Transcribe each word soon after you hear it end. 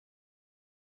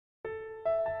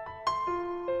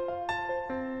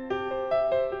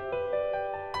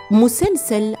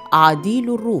مسلسل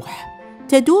عديل الروح.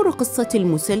 تدور قصة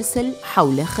المسلسل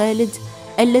حول خالد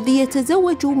الذي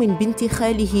يتزوج من بنت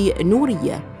خاله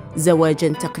نورية زواجا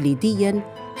تقليديا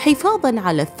حفاظا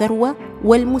على الثروة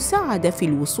والمساعدة في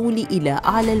الوصول إلى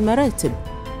أعلى المراتب،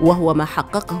 وهو ما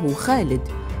حققه خالد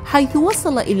حيث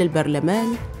وصل إلى البرلمان.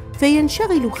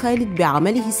 فينشغل خالد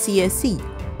بعمله السياسي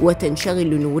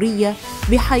وتنشغل نورية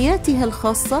بحياتها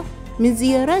الخاصة من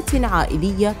زيارات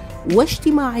عائلية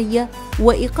واجتماعية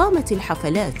وإقامة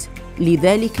الحفلات.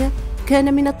 لذلك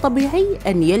كان من الطبيعي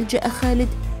أن يلجأ خالد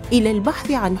إلى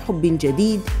البحث عن حب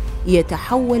جديد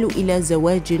يتحول إلى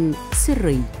زواج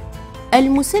سري.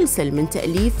 المسلسل من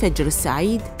تأليف فجر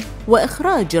السعيد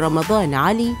وإخراج رمضان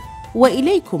علي،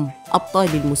 وإليكم أبطال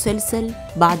المسلسل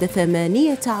بعد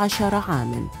 18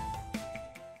 عاماً.